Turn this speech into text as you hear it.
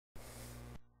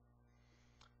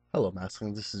Hello,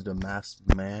 Masking. This is the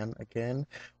Masked Man again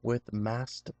with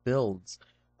Masked Builds.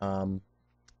 Um,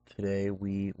 Today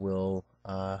we will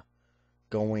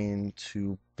go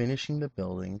into finishing the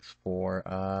buildings for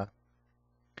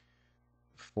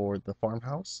the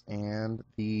farmhouse and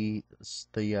the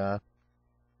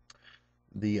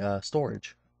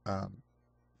storage um,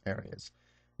 areas,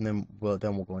 and then we'll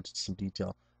go into some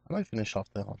detail. I might finish off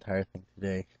the entire thing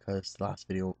today because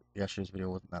yesterday's video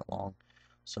wasn't that long.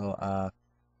 So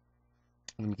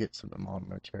let me get some of my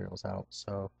materials out.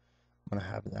 So I'm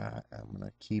gonna have that. I'm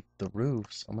gonna keep the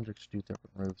roofs. I'm gonna just do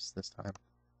different roofs this time.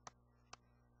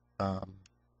 Um,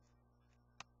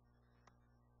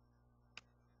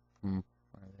 where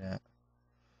are they at?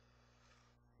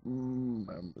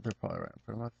 They're probably right in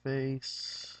front of my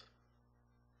face.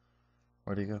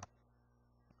 Where'd he go?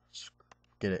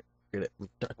 Get it, get it. I'm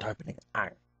typing it.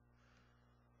 Iron,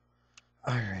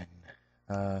 iron.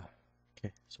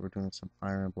 Okay. So we're doing some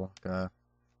iron block.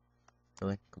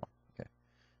 Really? Come on. Okay.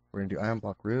 We're gonna do iron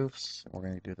block roofs. We're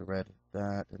gonna do the red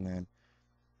that, and then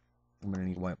I'm gonna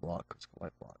need white block. Let's go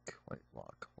white block, white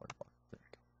block, white block. There we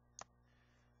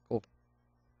go. Cool.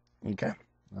 Okay.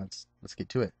 Let's get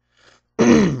to it.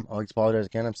 I'll apologize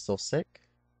again. I'm still sick,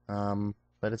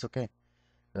 but it's okay.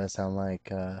 I sound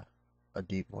like a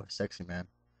deep voice, sexy man.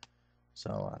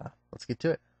 So let's get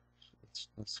to it.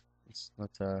 Let's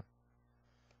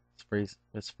freeze.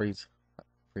 Let's freeze.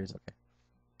 Freeze. Okay.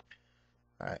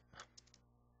 All right.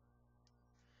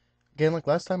 Again, like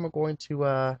last time, we're going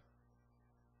to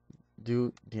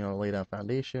do lay down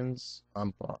foundations,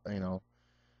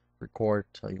 record,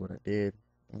 tell you what I did,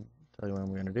 and tell you what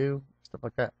I'm gonna do, stuff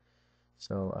like that.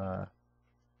 So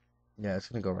yeah, it's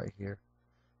gonna go right here.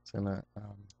 It's gonna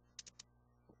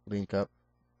link up.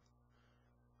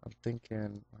 I'm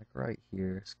thinking like right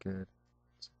here is good.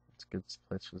 It's a good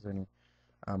place for any.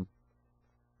 Um,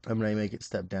 I'm gonna make it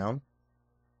step down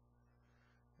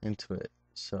into it,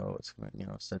 so it's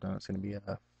gonna step down. It's gonna be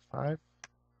a 5,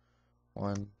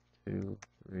 1, 2,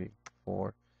 3,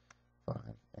 4, 5,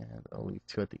 and I'll leave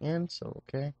 2 at the end. So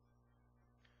okay.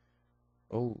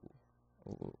 Oh,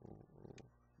 oh,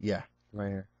 yeah, right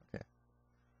here. Okay.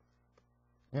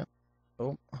 Yep.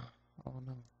 Oh, oh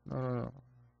no, no,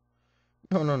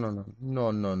 no, no, no, no, no,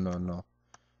 no, no, no, no,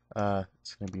 no.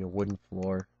 It's gonna be a wooden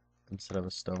floor instead of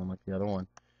a stone like the other one.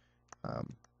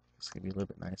 Um, it's gonna be a little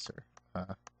bit nicer.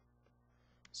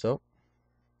 So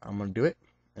I'm gonna do it,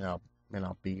 and I'll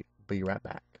be right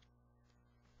back.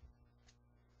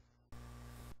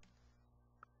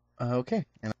 Okay,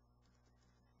 and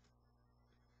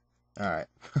all right,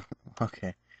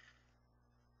 okay.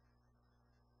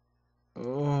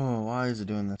 Oh, why is it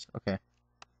doing this? Okay.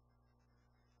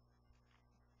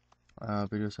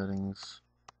 Video settings,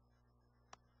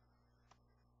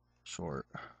 short,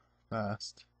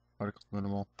 fast, particles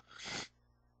minimal,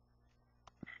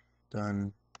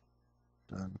 done,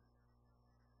 done.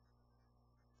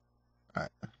 All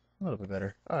right, a little bit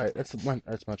better. All right, that's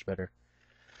much better.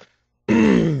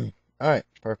 All right,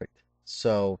 perfect.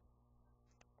 So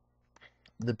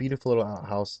the beautiful little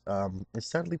outhouse is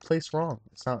sadly placed wrong.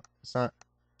 It's not.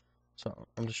 So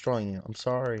I'm destroying you. I'm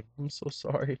sorry. I'm so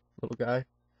sorry, little guy.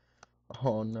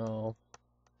 Oh no.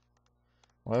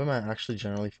 Why am I actually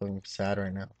generally feeling sad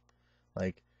right now?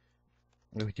 Like,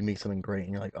 if you make something great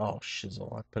and you're like, oh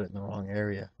shizzle, I put it in the wrong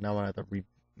area. Now I have to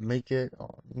remake it.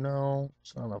 Oh no,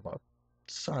 son of a.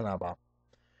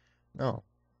 No,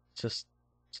 it's just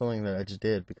something that I just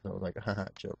did because I was like, haha,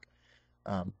 joke.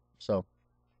 So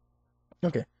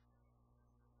okay.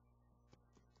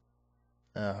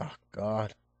 Oh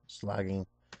God, it's lagging.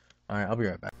 All right, I'll be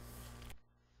right back.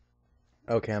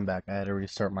 Okay, I'm back. I had to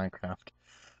restart Minecraft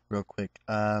real quick.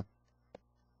 Why,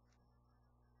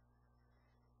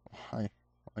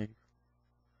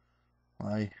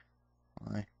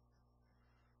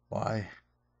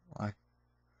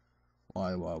 why,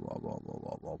 why, why,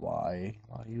 why, why?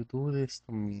 Why you do this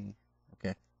to me?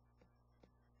 Okay,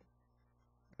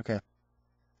 okay.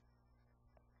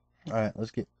 All right,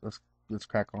 let's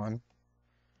crack on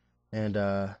and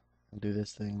do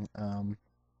this thing. All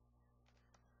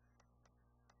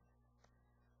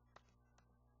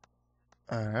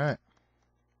right.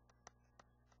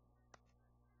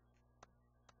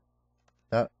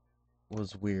 That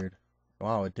was weird.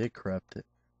 Wow, it did corrupt it.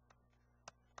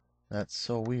 That's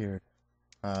so weird.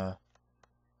 Uh,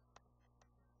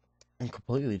 and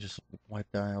completely just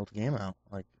wiped the whole game out.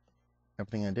 Like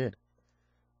everything I did.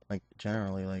 Like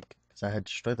generally, like because I had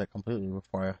destroyed that completely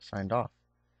before I signed off.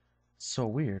 It's so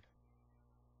weird.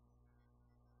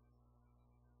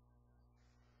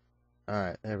 All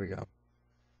right, there we go.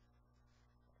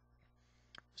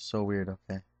 So weird.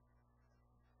 Okay.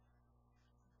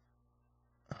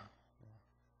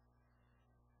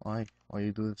 Why? Why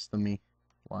you do this to me?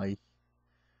 Why?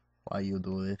 Why you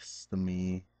do this to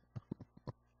me?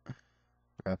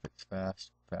 Graphics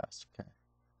fast, fast. Okay.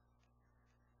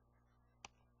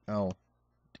 Oh,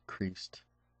 decreased.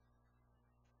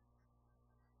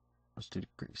 Let's do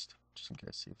decreased, just in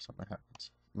case, see if something happens.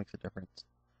 Makes a difference.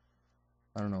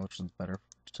 I don't know which one's better,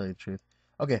 to tell you the truth.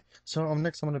 Okay, so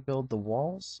next I'm gonna build the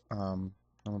walls. I'm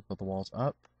gonna build the walls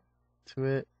up to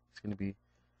it. It's gonna be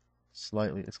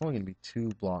slightly. It's only gonna be 2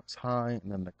 blocks high,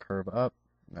 and then the curve up.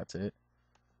 And that's it.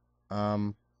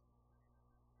 Yeah.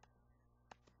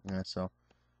 So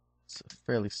it's a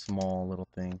fairly small little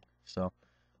thing. So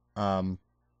um,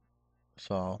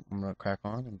 I'm gonna crack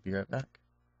on and be right back.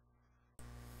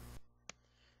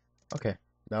 Okay,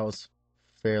 that was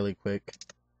fairly quick.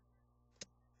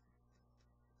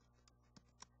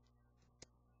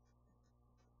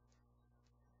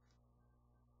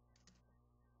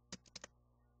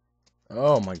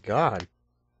 Oh my God.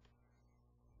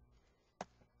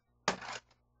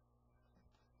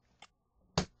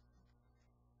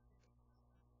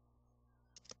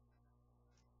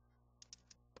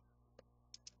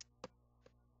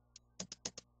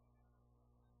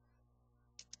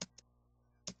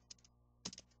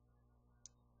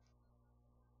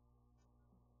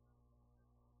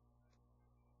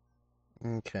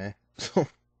 Okay. So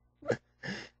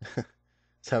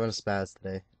it's having a spaz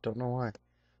today. Don't know why.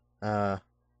 Uh,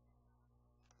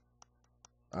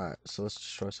 alright, so let's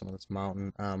destroy some of this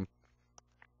mountain.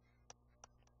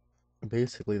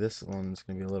 Basically this one's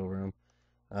gonna be a little room.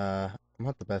 I'm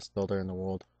not the best builder in the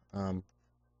world. I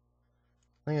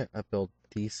think I build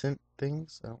decent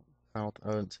things. I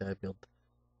wouldn't say I build.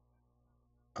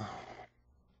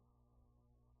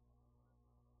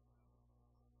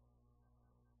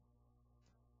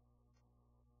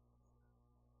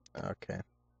 Okay.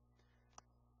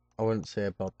 I wouldn't say I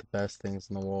built the best things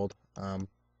in the world. I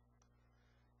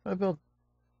built.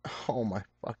 Oh my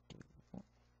fucking.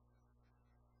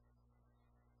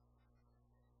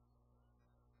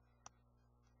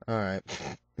 All right.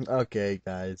 Okay,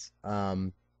 guys.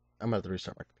 I'm gonna have to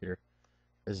restart my computer.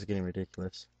 This is getting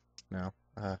ridiculous now.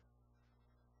 All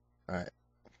right.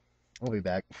 I'll be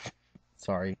back.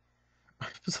 Sorry. I'm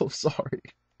so sorry.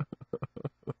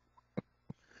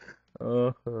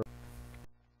 Uh,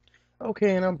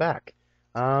 okay, and I'm back.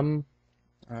 Um,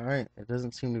 all right. It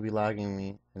doesn't seem to be lagging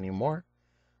me anymore.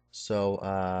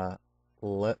 So,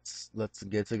 let's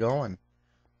get to going.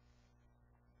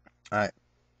 All right.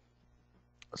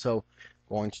 So,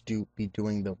 going to be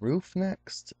doing the roof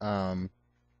next. Um,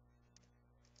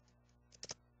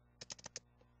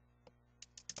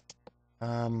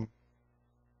 I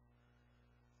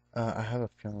have a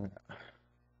feeling.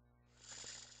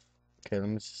 Okay, let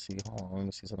me see. Hold on, let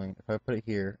me see something. If I put it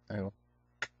here, I go.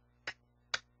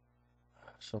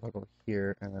 So if I go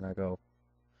here and then I go,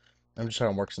 I'm just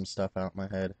trying to work some stuff out in my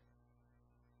head.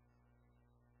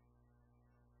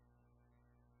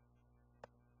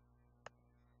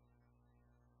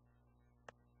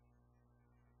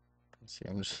 Let's see.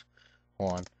 I'm just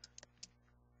hold on.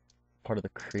 Part of the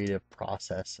creative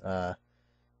process. Come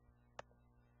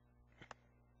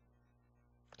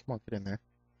on, get in there.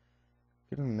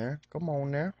 Get in there. Come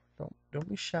on there. Don't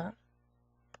be shy.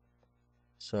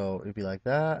 So it'd be like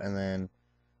that, and then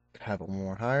have it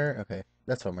more higher. Okay,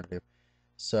 that's what I'm gonna do.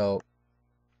 So,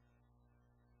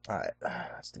 all right,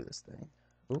 let's do this thing.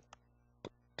 Oop.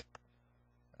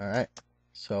 All right.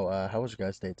 So, how was your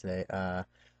guys' day today?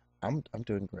 I'm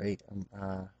doing great.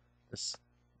 This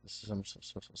this is I'm so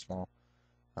small.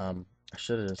 I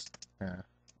should have just eh,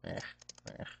 eh,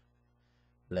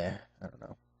 bleh. I don't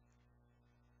know.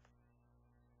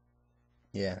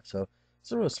 Yeah. So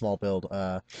it's a real small build.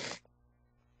 I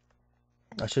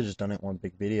should have just done it one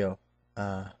big video.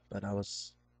 But I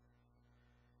was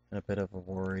in a bit of a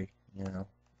worry. You know,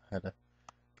 I had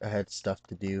I had stuff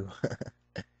to do.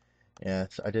 Yeah.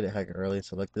 So I did it heck early.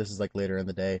 So like this is like later in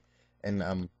the day, and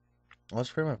I was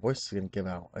afraid my voice was gonna give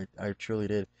out. I truly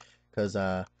did, because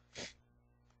I've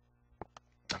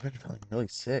been feeling really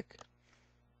sick.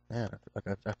 Man, I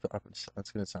feel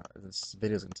that's gonna sound. This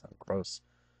video's gonna sound gross,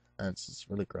 and it's just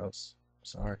really gross.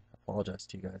 Sorry, I apologize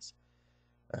to you guys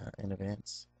in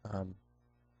advance. But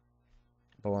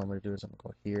what I'm gonna do is I'm gonna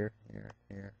go here, here,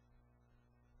 here,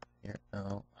 here.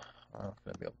 No, I'm not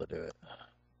gonna be able to do it.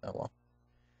 Oh well.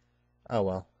 Oh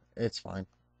well. It's fine.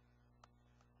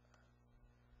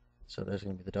 So there's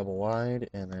gonna be the double wide,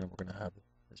 and then we're gonna have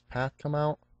this path come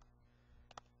out.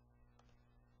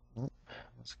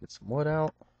 Let's get some wood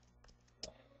out,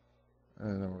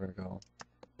 and then we're gonna go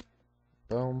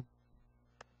boom,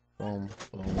 boom,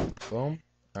 boom, boom.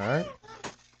 All right.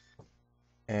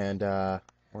 And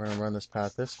we're gonna run this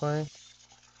path this way.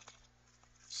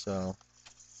 So,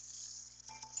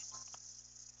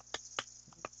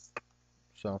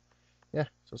 yeah,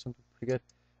 so something pretty good.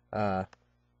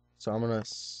 So I'm gonna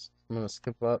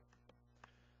skip up.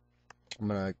 I'm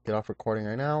gonna get off recording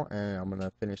right now, and I'm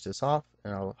gonna finish this off,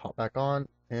 and I'll hop back on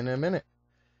in a minute.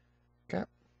 Okay.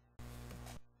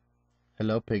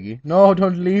 Hello, Piggy. No,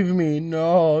 don't leave me.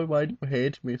 No, why do you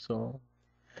hate me so?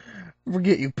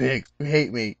 Forget you, pig. You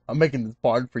hate me. I'm making this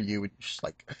barn for you, and you're just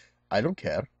like, I don't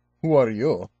care. Who are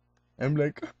you? I'm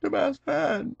like, the best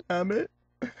man. Damn it.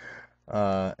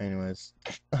 Anyways,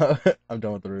 I'm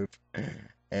done with the roof,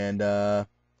 and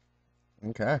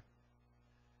okay.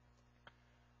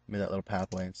 Made that little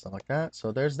pathway and stuff like that.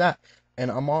 So there's that. And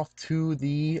I'm off to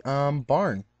the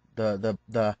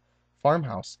the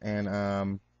farmhouse, and let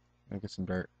me get some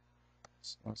dirt.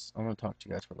 I'm gonna talk to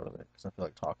you guys for a little bit because I feel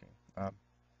like talking.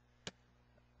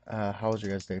 How was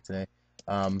your guys' day today?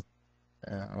 Um,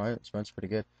 my went's pretty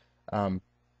good. Um,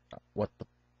 what the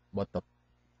what the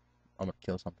I'm gonna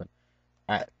kill something.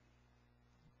 I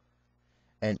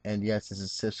and yes, this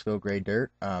is Cisco gray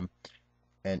dirt.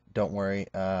 And don't worry,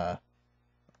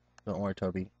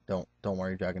 Toby. Don't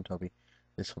worry, Dragon Toby.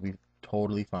 This will be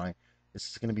totally fine. This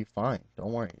is gonna be fine.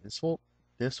 Don't worry. This will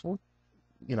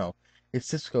you know, it's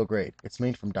Cisco grade. It's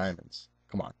made from diamonds.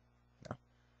 Come on. No.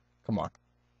 Come on.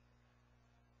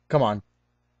 Come on.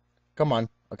 Come on.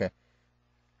 Okay.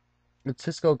 It's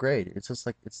Cisco grade. It's just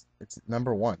like it's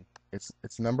number one. It's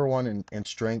number one in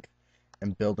strength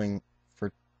and building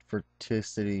for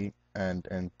ferticity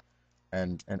and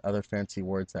other fancy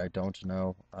words that I don't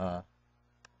know.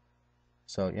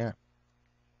 So yeah.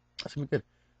 That's gonna be good.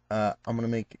 I'm gonna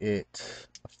make it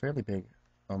a fairly big.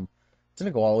 It's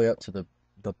gonna go all the way up to the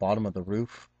bottom of the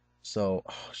roof. So,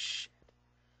 oh shit,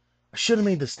 I should have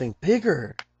made this thing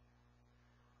bigger.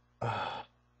 Uh,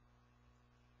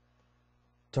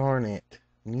 darn it, it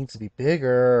needs to be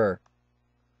bigger.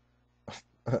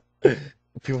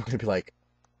 People are gonna be like,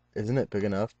 "Isn't it big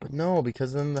enough?" But no,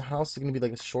 because then the house is gonna be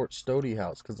like a short, stody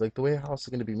house. Because like the way a house is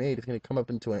gonna be made, it's gonna come up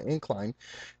into an incline,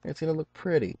 and it's gonna look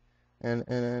pretty. And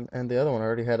the other one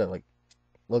already had it like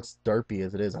looks derpy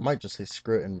as it is. I might just say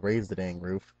screw it and raise the dang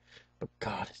roof. But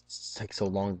God, it takes so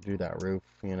long to do that roof,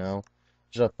 you know?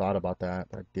 Should have thought about that,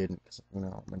 but I didn't because,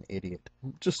 I'm an idiot.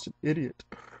 I'm just an idiot.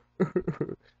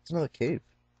 It's another cave.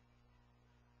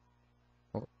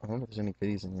 I wonder if there's any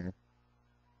goodies in here.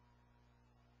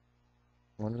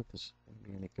 I wonder if there's gonna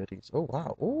be any goodies. Oh,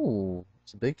 wow. Ooh,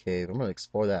 it's a big cave. I'm gonna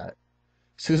explore that.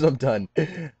 As soon as I'm done,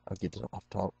 I'll get off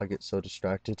top. I get so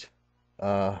distracted.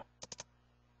 Uh,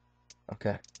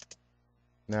 okay.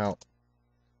 Now,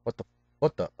 what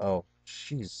the, oh,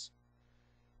 jeez.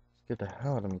 Get the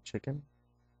hell out of me, chicken.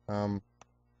 Okay,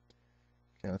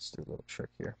 let's do a little trick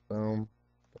here. Boom,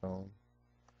 boom,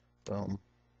 boom.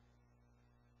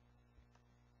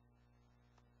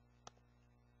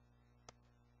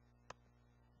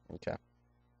 Okay,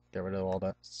 get rid of all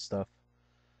that stuff.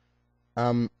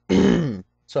 Um,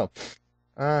 so,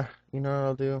 you know what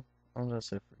I'll do? I'm gonna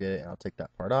say forget it, and I'll take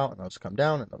that part out, and I'll just come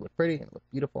down, and it'll look pretty, and it'll look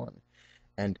beautiful,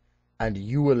 and and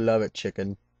you will love it,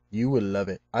 chicken. You will love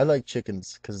it. I like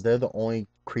chickens because they're the only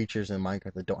creatures in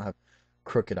Minecraft that don't have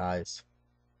crooked eyes.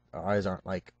 Our eyes aren't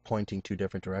like pointing two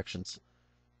different directions.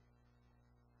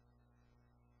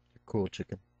 Cool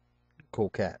chicken. Cool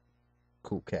cat.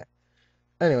 Cool cat.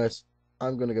 Anyways,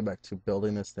 I'm gonna go back to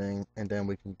building this thing, and then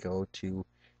we can go to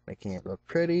making it look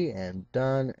pretty and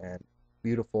done and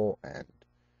beautiful and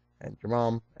your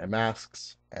mom and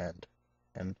masks and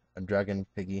dragon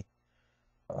piggy.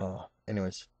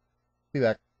 Anyways, be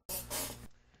back.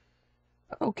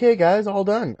 Okay, guys, all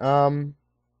done.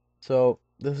 So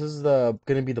this is the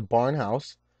gonna be the barn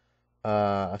house.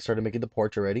 I started making the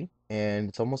porch already, and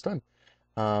it's almost done.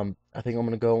 I think I'm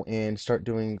gonna go and start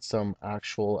doing some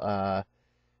actual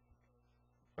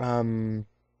um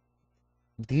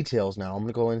details now. I'm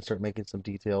gonna go in and start making some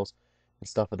details and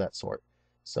stuff of that sort.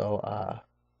 So,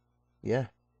 yeah,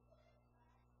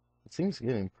 it seems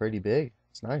getting pretty big.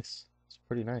 It's nice. It's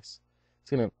pretty nice.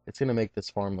 It's gonna make this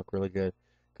farm look really good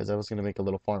because I was gonna make a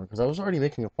little farm because I was already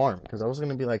making a farm because I was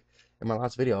gonna be like in my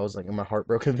last video I was like in my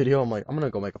heartbroken video I'm like I'm gonna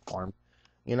go make a farm,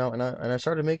 and I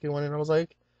started making one and I was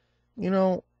like, you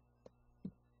know,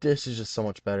 this is just so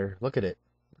much better. Look at it.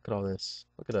 Look at all this.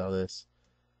 Look at all this.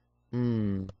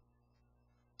 Hmm.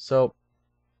 So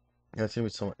yeah, it's gonna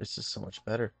be it's just so much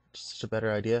better. Just such a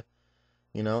better idea,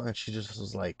 and she just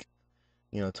was like,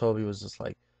 Toby was just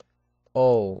like,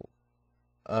 oh,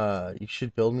 you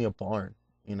should build me a barn,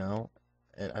 you know,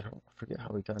 and I forget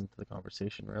how we got into the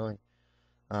conversation really.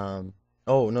 Um,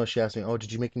 oh no, she asked me, oh,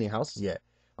 did you make any houses yet?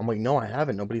 I'm like, no, I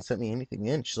haven't. Nobody sent me anything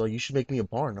in. She's like, you should make me a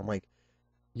barn. I'm like,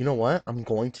 you know what? I'm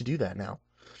going to do that now.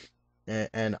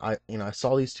 And I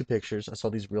saw these two pictures. I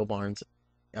saw these real barns,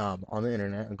 on the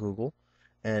internet on Google,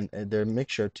 and they're a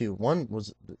mixture of two. One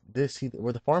was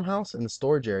where the farmhouse and the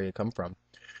storage area come from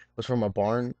was from a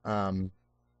barn,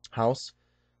 house,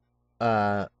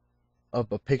 uh,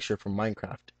 of a picture from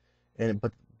Minecraft,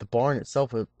 but the barn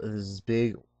itself is this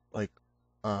big, like,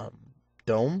 um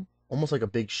dome, almost like a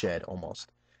big shed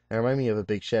almost. It reminded me of a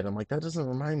big shed. I'm like, that doesn't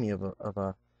remind me of of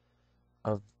a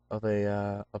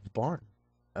barn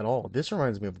at all. This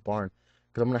reminds me of a barn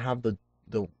because I'm gonna have the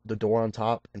door on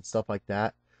top and stuff like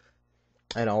that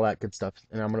and all that good stuff.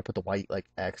 And I'm gonna put the white like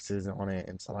X's on it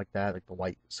and stuff like that, like the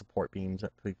white support beams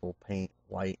that people paint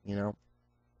white, and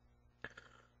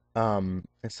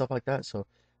stuff like that. So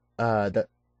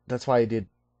that's why I did.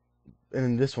 And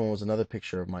then this one was another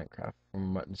picture of Minecraft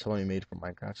from somebody made from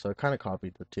Minecraft. So I kind of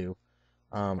copied the two.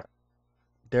 Um,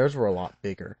 theirs were a lot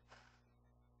bigger.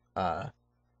 Uh,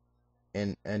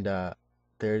 and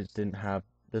theirs didn't have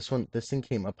this one. This thing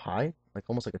came up high, like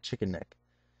almost like a chicken neck.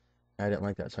 I didn't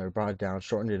like that, so I brought it down,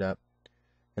 shortened it up,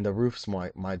 and the roof's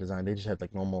my design. They just had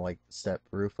like normal like step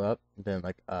roof up, then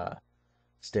like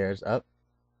stairs up.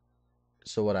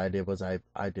 So what I did was I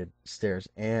did stairs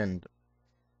and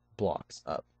blocks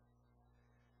up,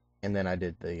 and then I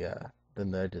did I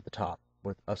did the top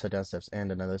with upside down steps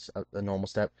and a normal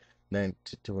step, then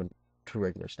two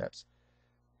regular steps,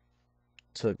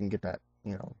 so it can get that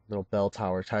little bell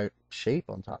tower type shape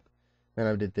on top. Then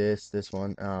I did this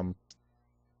one.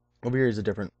 Over here is a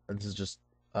different. This is just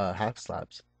half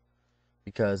slabs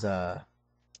because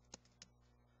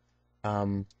um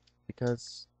I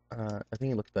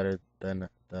think it looks better than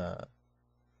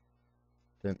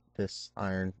this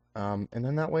iron. And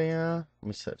then that way, let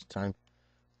me set time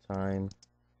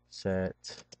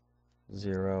set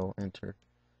 0 enter.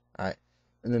 All right,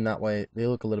 and then that way they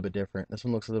look a little bit different. This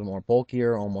one looks a little more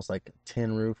bulkier, almost like a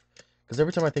tin roof. Because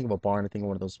every time I think of a barn, I think of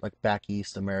one of those like back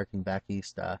east American back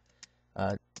east uh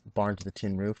barn to the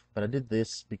tin roof. But I did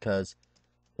this because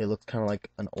it looks kind of like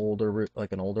an older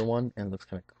like an older one, and it looks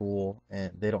kind of cool.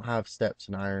 And they don't have steps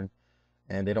in iron,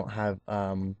 and they don't have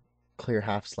clear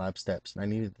half slab steps, and I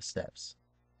needed the steps,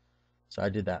 so I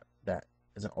did that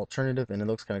as an alternative, and it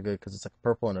looks kind of good because it's like a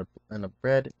purple and a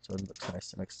red, so it looks nice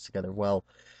to mix together well.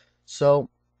 So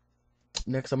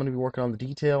next, I'm gonna be working on the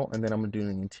detail, and then I'm gonna do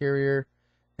an interior,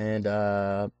 and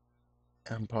I'm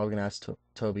probably gonna ask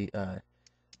Toby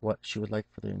what she would like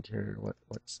for the interior, what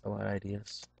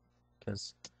ideas,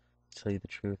 because to tell you the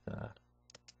truth,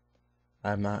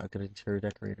 I'm not a good interior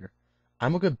decorator.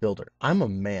 I'm a good builder. I'm a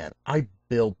man. I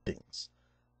build things.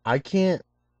 I can't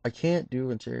I can't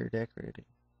do interior decorating.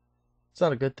 It's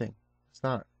not a good thing. It's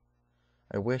not.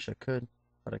 I wish I could,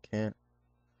 but I can't.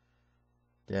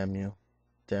 Damn you.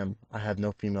 Damn, I have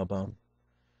no female bone.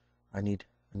 I need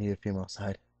a female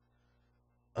side.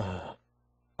 I'm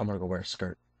gonna go wear a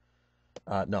skirt.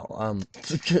 No,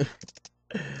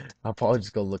 I'll probably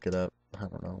just go look it up. I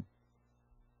don't know.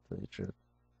 To tell you the truth.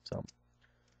 So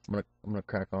I'm gonna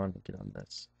crack on and get on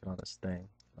this thing,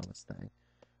 on this thing.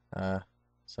 Uh,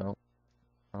 so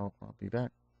I'll be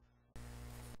back.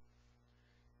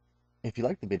 If you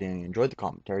liked the video and you enjoyed the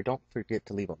commentary, don't forget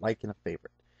to leave a like and a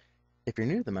favorite. If you're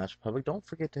new to the Master Public, don't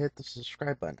forget to hit the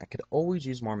subscribe button. I could always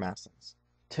use more maskings.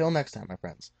 Till next time, my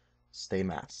friends, stay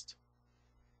masked.